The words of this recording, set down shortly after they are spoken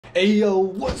Hey yo,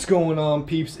 what's going on,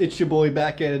 peeps? It's your boy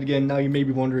back at it again. Now you may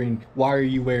be wondering, why are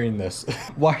you wearing this?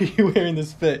 Why are you wearing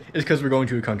this fit? It's because we're going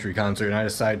to a country concert and I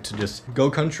decided to just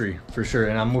go country for sure.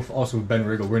 And I'm also with Ben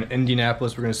Riggle. We're in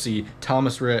Indianapolis. We're gonna see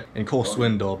Rhett and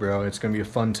Swindell, bro. It's gonna be a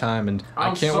fun time and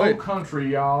I can't wait.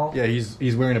 Country, y'all. Yeah,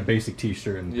 he's wearing a basic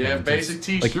t-shirt and basic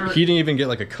t-shirt. Like he didn't even get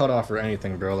like a cutoff or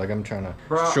anything, bro. Like I'm trying to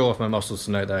show off my muscles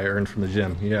tonight that I earned from the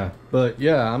gym. Yeah, but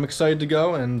yeah, I'm excited to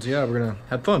go and yeah, we're gonna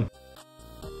have fun.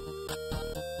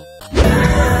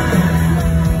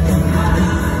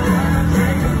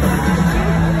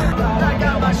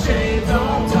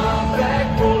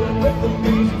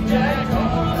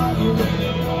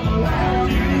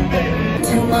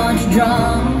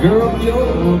 Girl,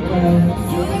 you're bad.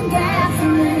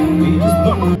 We just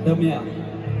help me out.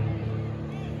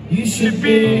 You should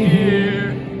be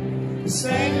here.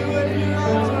 Saying what you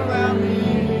arms around me.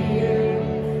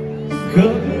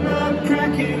 Cutting up,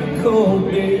 cracking a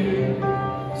cold beer.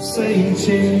 Saying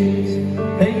cheers.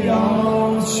 Hey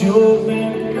y'all, it's sure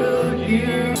been a good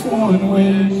year. One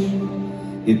wish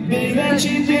it'd be that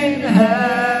you didn't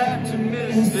have to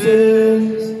miss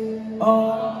this.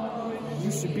 Oh,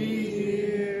 you should be.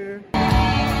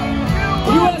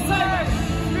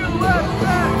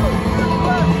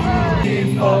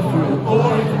 Off for a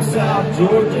boy from South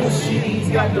Georgia. She's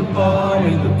got the ball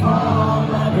in the palm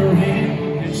of her hand,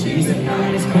 and she's a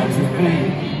nice country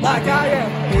fan, like I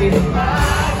am. Baby,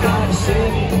 I got a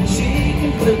Chevy, she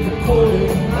can flip the quarter.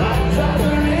 I drive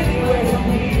her anywhere from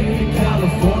here to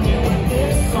California. When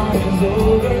this song is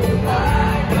over, I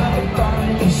got a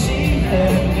find, and she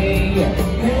had me at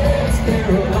North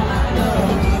Carolina.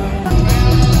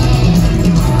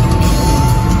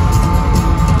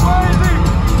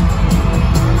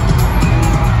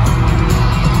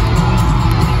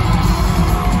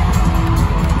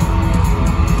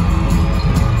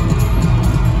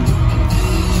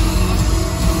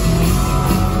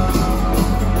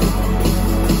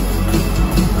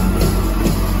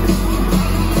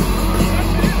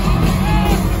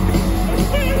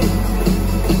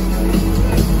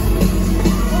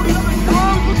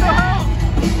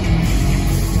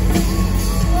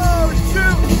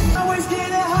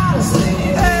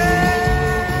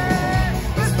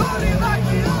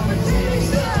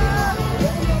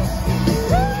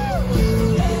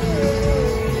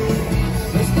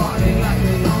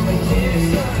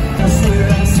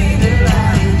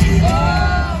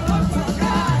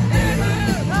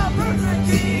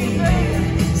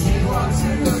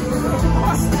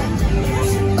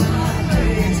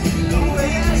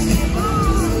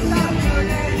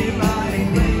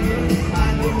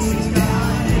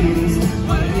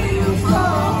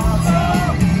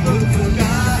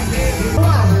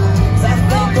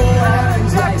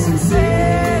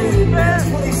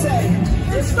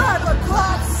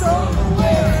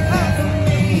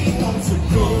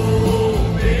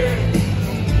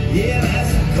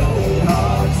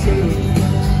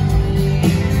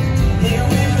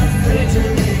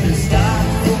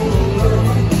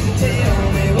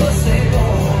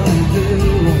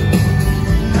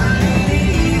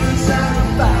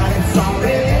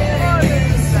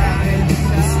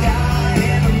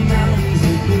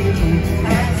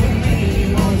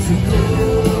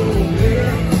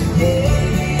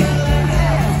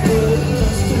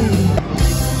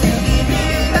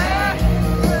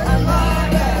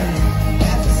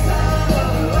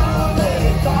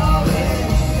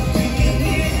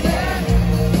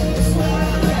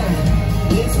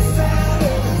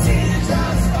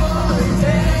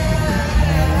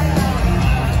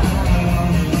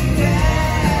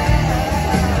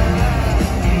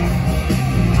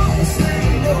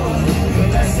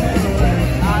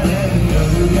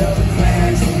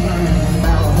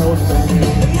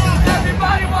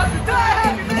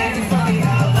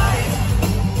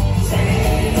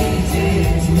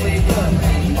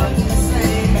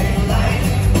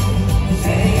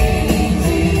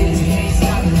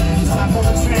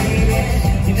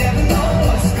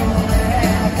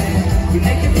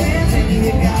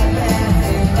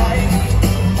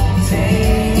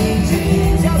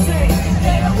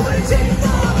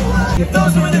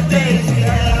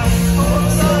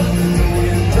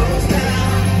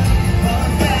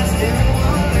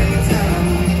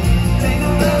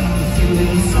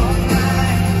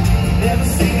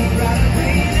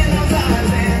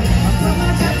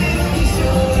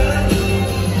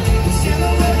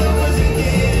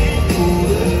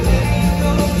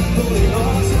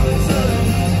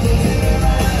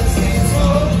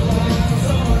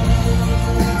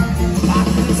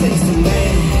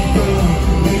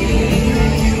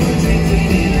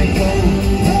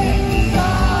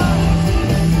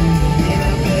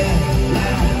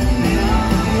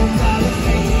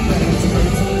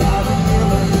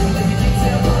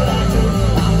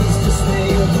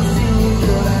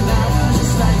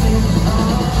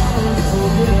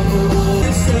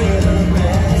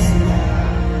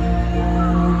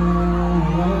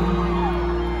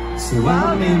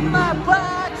 I'm in my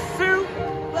black suit,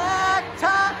 black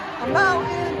tie, I'm out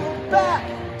in the back,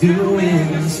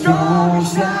 doing a strong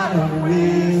shot of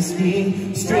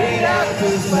whiskey, straight out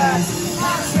the glass.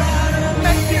 I'm trying to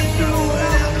make it through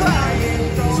without crying,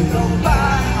 so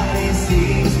nobody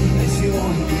sees that you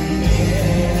want to be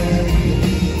married.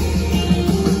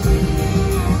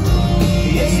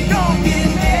 Yeah, she gon' get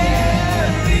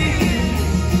married.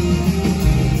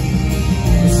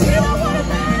 She don't wanna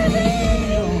marry me.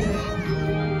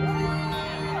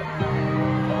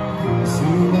 She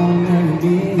won't marry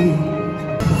me.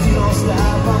 If you don't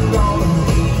stop, I'm gonna.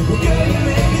 Well, girl, you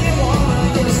make me wanna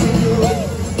get a cigarette.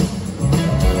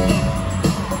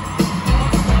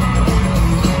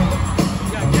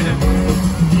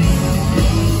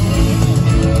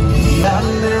 That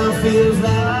now feels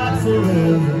like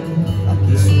forever. Like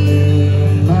it's a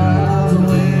million miles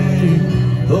away.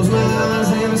 Those miles,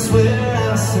 and I swear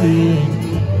I'll see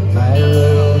my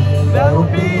love, that'll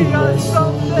be us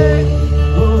someday.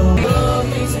 Love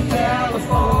me's in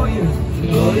California,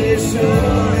 but it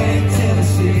sure ain't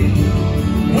Tennessee.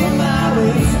 And my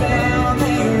roots down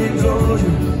there in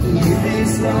Georgia, with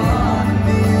this long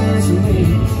misery.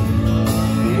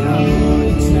 And I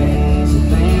would change the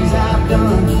things I've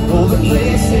done, all the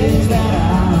places that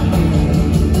I've been.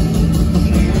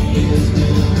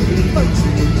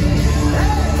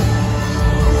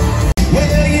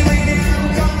 Well, you ain't never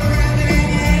come around and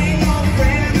you ain't no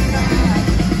friend of mine.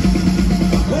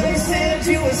 Well, they said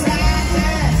you was like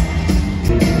that.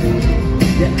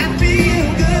 Yeah, I feel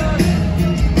good.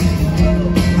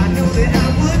 I know that I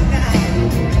would not.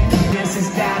 Yes, he's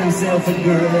got himself a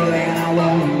girl and I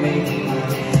wanna make it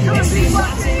mine. And she's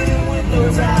watching him with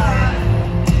those eyes.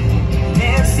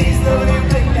 And she's loading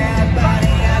with that body,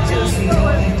 I just know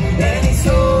it. And he's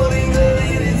holding her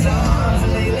in his arms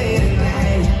late at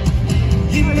night.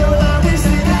 You know I wish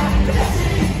that I had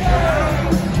Jesse's girl.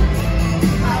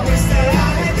 I wish that I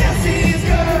had Jesse's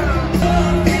girl.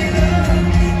 Looking up,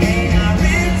 ain't I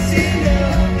rich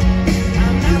enough?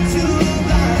 I'm not too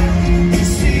blind to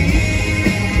see.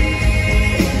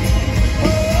 Oh,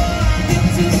 I'm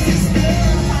just a sister.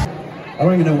 I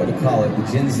don't even know what to call it. The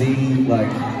Gen Z,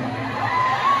 like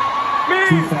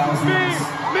 2000s.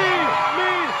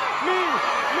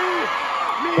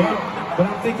 But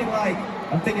I'm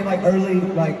thinking like early,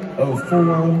 like 04, 05, 06,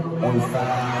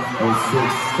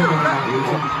 something in that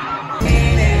region.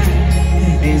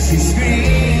 And she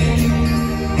screams,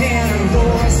 and her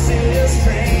voice is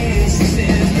strange. She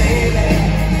says, baby,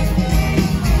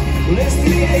 well, it's 3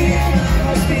 a.m. I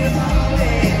must be on my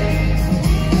way.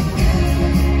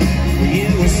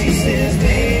 Yeah, well, she says,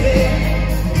 baby,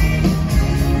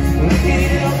 well, I can't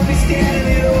help but be scared of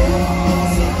it all.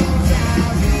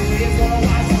 Sometimes it's gonna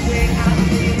wash away how I'm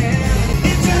feeling.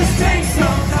 It just takes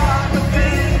some time to be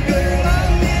a girl.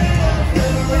 I'm in love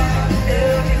with around.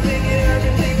 Everything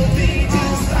will be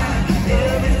just fine.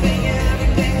 Everything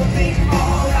will be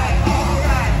alright,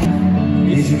 alright.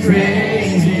 Is you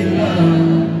crazy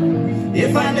love?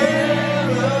 If I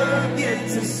never get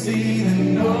to see the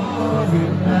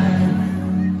northern light,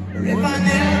 or if I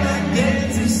never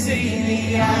get to see the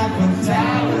Eiffel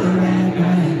Tower at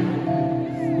night,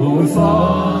 or if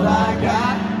all I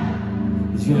got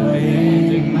is your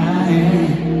hand in my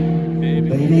hand,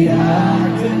 baby, I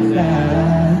could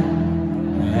die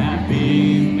a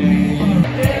happy man.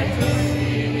 Get to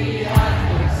see the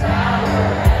Eiffel Tower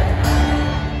at night,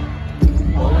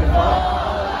 or if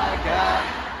all I got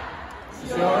is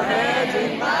your hand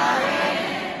in my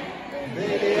hand,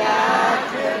 baby, I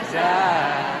could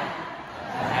die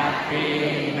a happy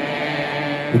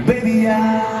man. Baby, I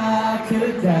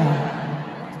could die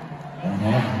a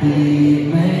happy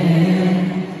man.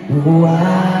 Oh, I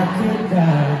could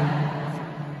die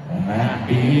a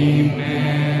happy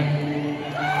man.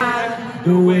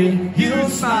 The way you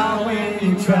smile when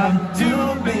you try to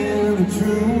bend the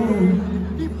truth.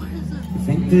 You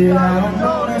think that I don't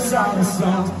notice all the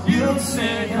songs you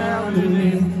sing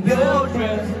underneath your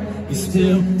breath. You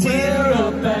still tear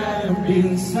up at a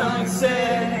beat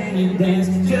sunset and you dance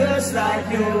just like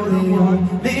you're the one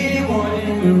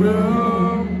in the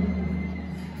room.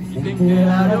 You think that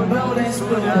I don't notice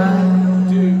what I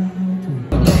do.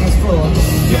 Dance floor,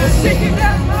 just shaking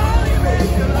that body,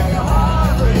 baby, like a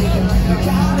heartbreaker. The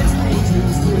college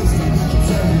majors twisted,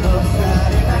 turning up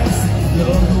Friday nights.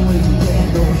 Love the way you get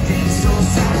those things so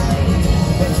silent.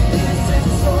 But you dance and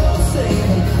so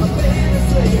sad. I'm being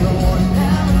afraid of one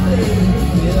now and later.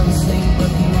 Never seen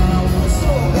but now it's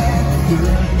so bad. Girl,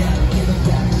 I gotta get it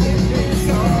back, it's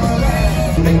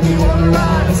alright. Make me wanna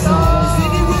write a song.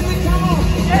 Sing it with me, come on.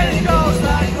 And it goes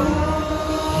like, ooh,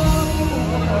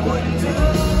 what I wouldn't do.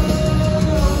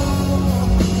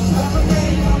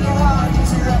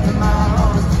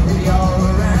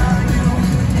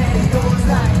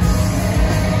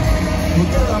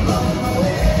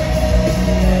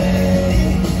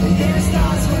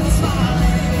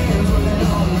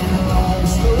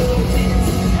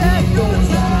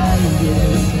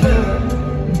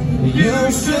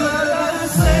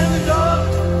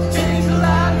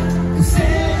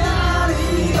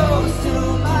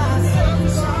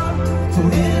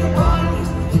 in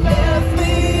one, left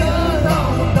me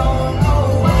alone. Don't know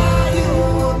why you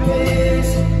were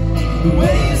patient,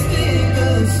 wasting the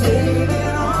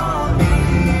saving on me.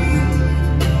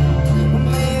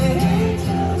 Maybe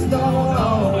angels don't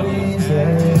always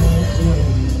have.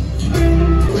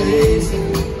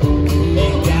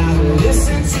 Ain't gotta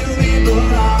listen to me,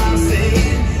 but all I'm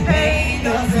saying ain't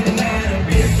nothing matter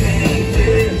if ain't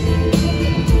this.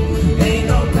 Ain't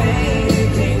no pain it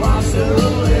can't wash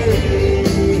away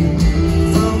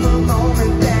from the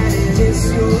moment that it hits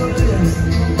your lips.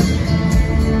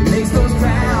 Makes those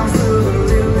crowds look a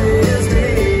little less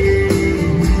great.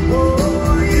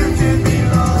 Oh, you could be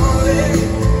lonely,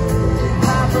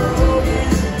 heartbroken,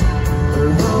 or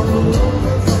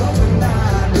hungover from the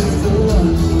night before.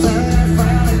 Turn that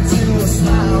frown into a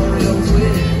smile real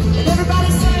quick. And everybody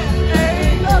saying,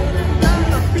 ain't nothing but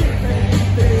a big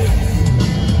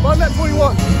thing. On that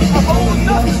 21. I'm old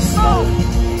enough to smoke.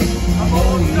 I'm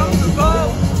old enough to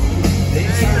vote. They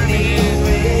turn me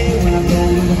away when I'm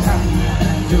going to top.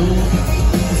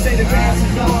 They say the grass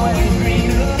is always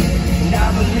greener, and I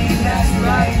believe that's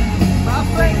right. My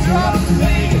flames are up to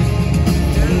me.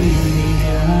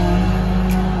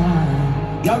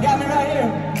 Y'all got me right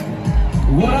here.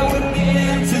 What I would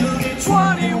give to be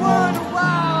 21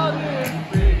 wild and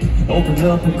free. Open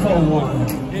up a cold one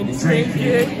and drink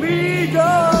it. We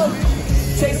go.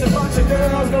 Chase a bunch of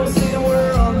girls, go see the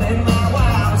world, and my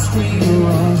wild scream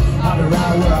run. I'll be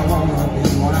right where I wanna be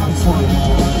when I'm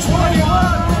 21.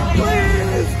 21,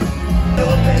 please. No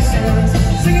patience.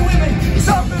 Sing it with me.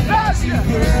 Something about you.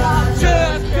 Girl, I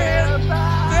Just can't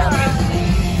find it.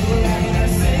 like a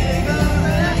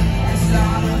cigarette. It's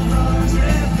not a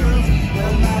hundred proof. No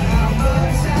matter how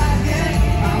much I get,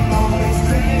 I'm always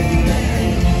craving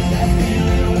that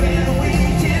feeling when we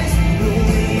kiss. The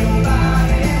way your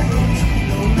body moves.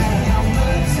 No matter how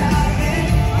much I get,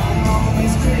 I'm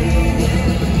always craving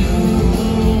you.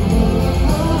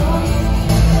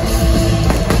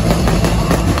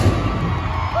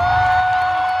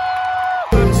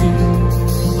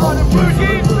 On the blue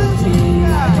jeans.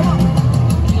 Come on.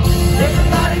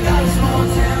 Everybody got a small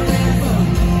town anthem.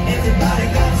 Everybody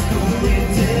got a story to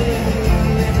tell.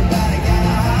 Everybody got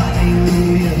a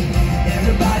hallelujah.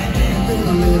 Everybody been through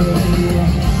a little bit.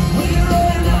 When you're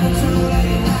rolling down the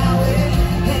two-lane highway,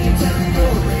 and you turn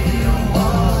your radio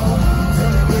on,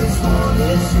 turn it real slow,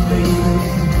 yes, you baby.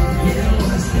 Yeah,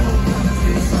 what's your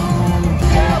country song?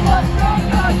 Yeah, what's your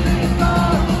country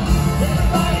song?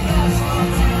 Everybody got a small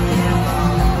town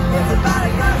anthem. Everybody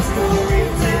got a story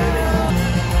to tell.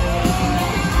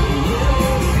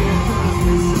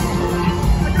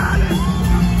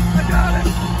 I got it.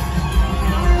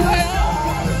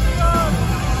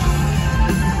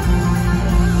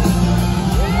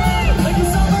 Thank you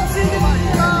so much,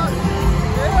 Indianapolis.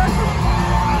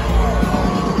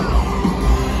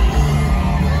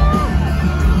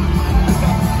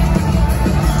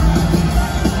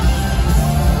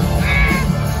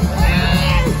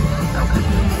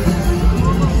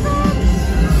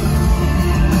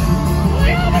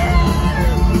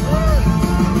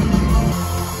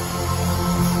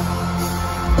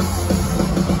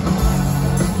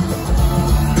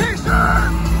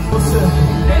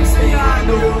 Next thing I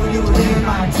know, you were in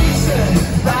my t-shirt.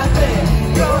 Right there,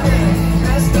 go ahead,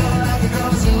 messed up like a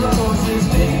Guns N' Roses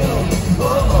deal. Oh,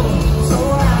 so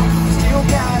I still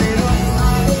got it on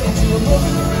my head. You were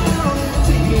moving around in the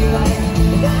TV like,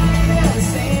 and I ain't ever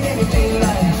seen anything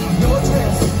like your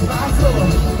dress, my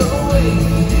clothes, the way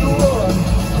you wore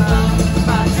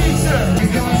my t-shirt. Your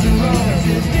Guns N'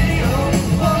 Roses deal.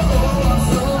 Oh,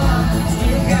 so I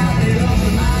still got it on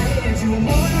my head. You were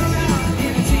moving around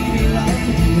in the TV like,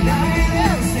 and I ain't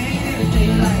ever seen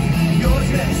anything like your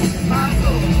dress, my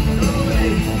clothes, the way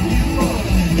you wore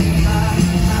my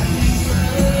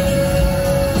t-shirt.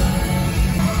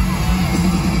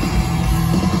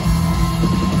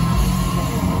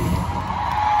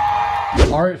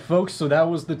 Alright folks, so that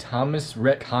was the Thomas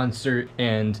Rhett concert,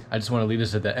 and I just want to leave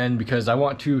this at the end because I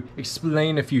want to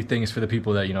explain a few things for the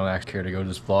people that, you know, actually care to go to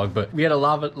this vlog. But we had a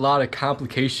lot of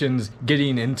complications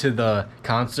getting into the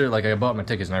concert. Like, I bought my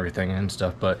tickets and everything and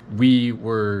stuff, but we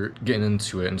were getting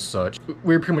into it and such.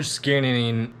 We were pretty much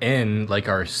scanning in like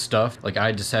our stuff. Like,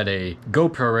 I just had a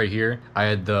GoPro right here. I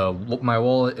had my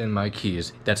wallet and my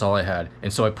keys. That's all I had.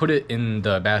 And so I put it in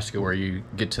the basket where you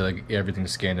get to like everything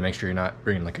scanned to make sure you're not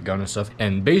bringing like a gun and stuff.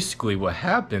 And basically basically what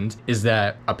happened is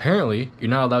that apparently you're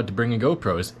not allowed to bring in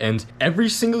GoPros, and every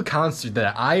single concert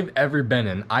that I've ever been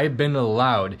in, I've been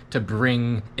allowed to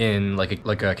bring in like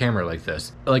a camera like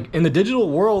this. Like in the digital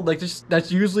world, like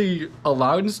that's usually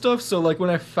allowed and stuff. So like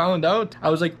when I found out, I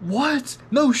was like, what?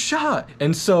 No shot.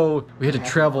 And so we had to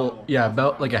travel, yeah,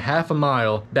 about like a half a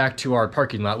mile back to our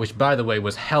parking lot, which by the way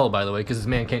was hell, by the way, because this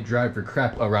man can't drive for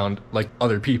crap around like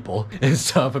other people and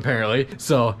stuff apparently.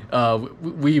 So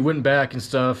we went back and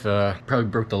stuff, probably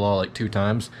broke the law like 2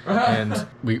 times, and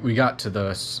we got to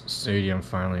the stadium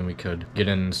finally, and we could get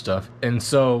in and stuff. And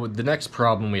so the next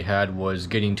problem we had was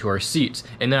getting to our seats.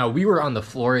 And now we were on the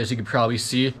floor, as you could probably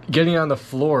see. Getting on the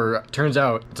floor, turns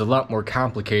out it's a lot more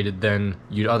complicated than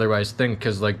you'd otherwise think,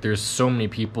 because like there's so many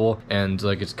people, and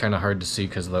like it's kind of hard to see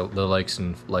because the lights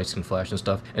can flash and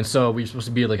stuff. And so we were supposed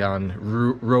to be like on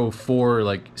row 4,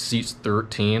 like seats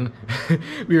 13.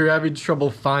 We were having trouble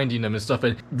finding them and stuff,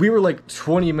 and we were like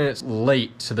 20 minutes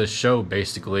late to the show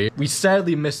basically. We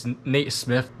sadly missed Nate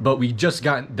Smith, but we just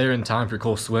got there in time for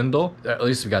Cole Swindell. At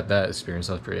least we got that experience.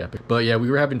 That was pretty epic. But yeah, we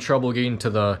were having trouble getting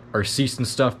to our seats and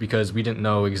stuff because we didn't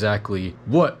know exactly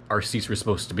what our seats were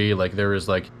supposed to be. Like there was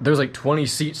like 20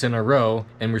 seats in a row,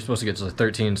 and we were supposed to get to the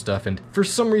 13 and stuff. And for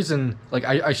some reason, like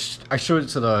I showed it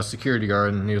to the security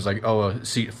guard, and he was like, oh,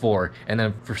 seat 4. And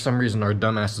then for some reason, our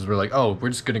dumbasses were like, oh, we're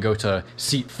just gonna go to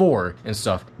seat 4 and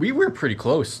stuff. We were pretty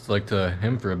close, like, to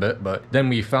him for a bit, but then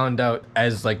we found out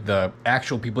as like the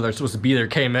actual people that are supposed to be there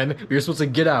came in, we were supposed to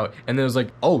get out, and then it was like,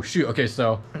 oh shoot, okay,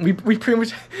 so we pretty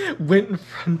much went in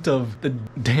front of the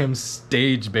damn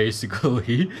stage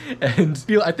basically, and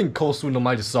I think Cole Swindell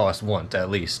might have saw us once at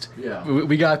least. Yeah.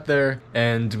 We got there,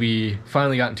 and we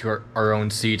finally got into our own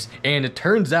seats, and it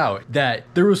turns out that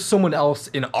there was someone else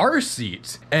in our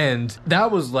seats, and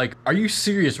that was like, are you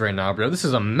serious right now, bro? This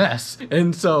is a mess.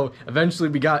 And so eventually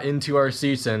we got into our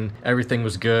seats, and everything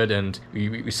was good, and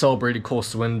we celebrated Cole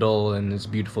Swindell and his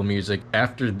beautiful music.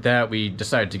 After that, we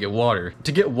decided to get water.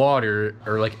 To get water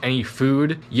or like any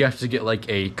food, you have to get like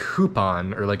a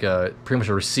coupon or like a pretty much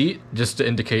a receipt just to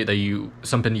indicate that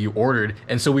something you ordered.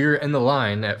 And so we were in the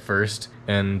line at first,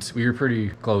 and we were pretty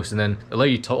close, and then the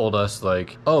lady told us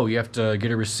like, oh, you have to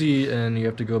get a receipt and you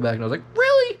have to go back. And I was like,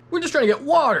 really? We're just trying to get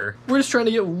water. We're just trying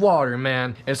to get water,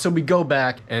 man. And so we go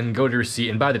back and go to receipt,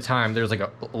 and by the time there's like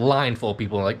a line full of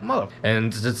people, like, mother.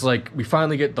 And it's like we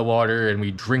finally get the water and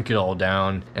we drink it all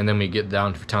down, and then we get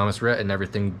down for Thomas Rhett, and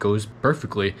everything goes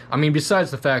perfectly. I mean, besides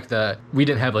the fact that we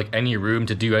didn't have like any room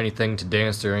to do anything, to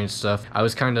dance or any stuff, I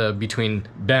was kind of between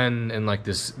Ben and like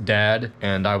this dad,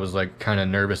 and I was like kind of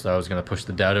nervous that I was gonna push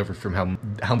the dad over from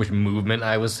how much movement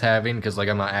I was having, because like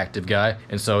I'm not an active guy,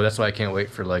 and so that's why I can't wait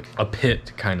for like a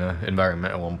pit kind of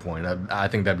environment at one point. I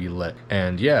think that'd be lit.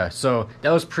 And yeah, so that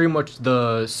was pretty much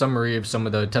the summary of some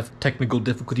of the technical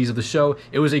difficulties of the show.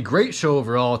 It was a great show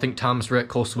overall. I think Thomas Rhett,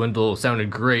 Cole Swindell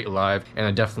sounded great live, and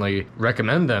I definitely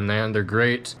recommend them, man. They're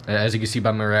great, as you can see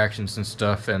by my reactions and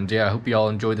stuff. And yeah, I hope you all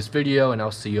enjoyed this video, and I'll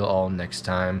see you all next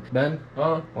time. Ben,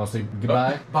 want to say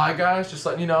goodbye? Bye, guys. Just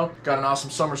letting you know, got an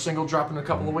awesome summer single dropping in a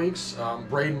couple of weeks.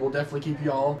 Braden will definitely keep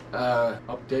you all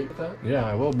update with that. Yeah,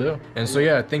 I will do. And so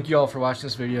yeah, thank you all for watching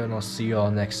this video, and I'll see you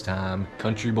all next time.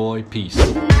 Country boy, peace. I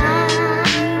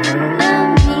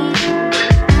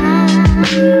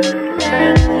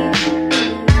love me.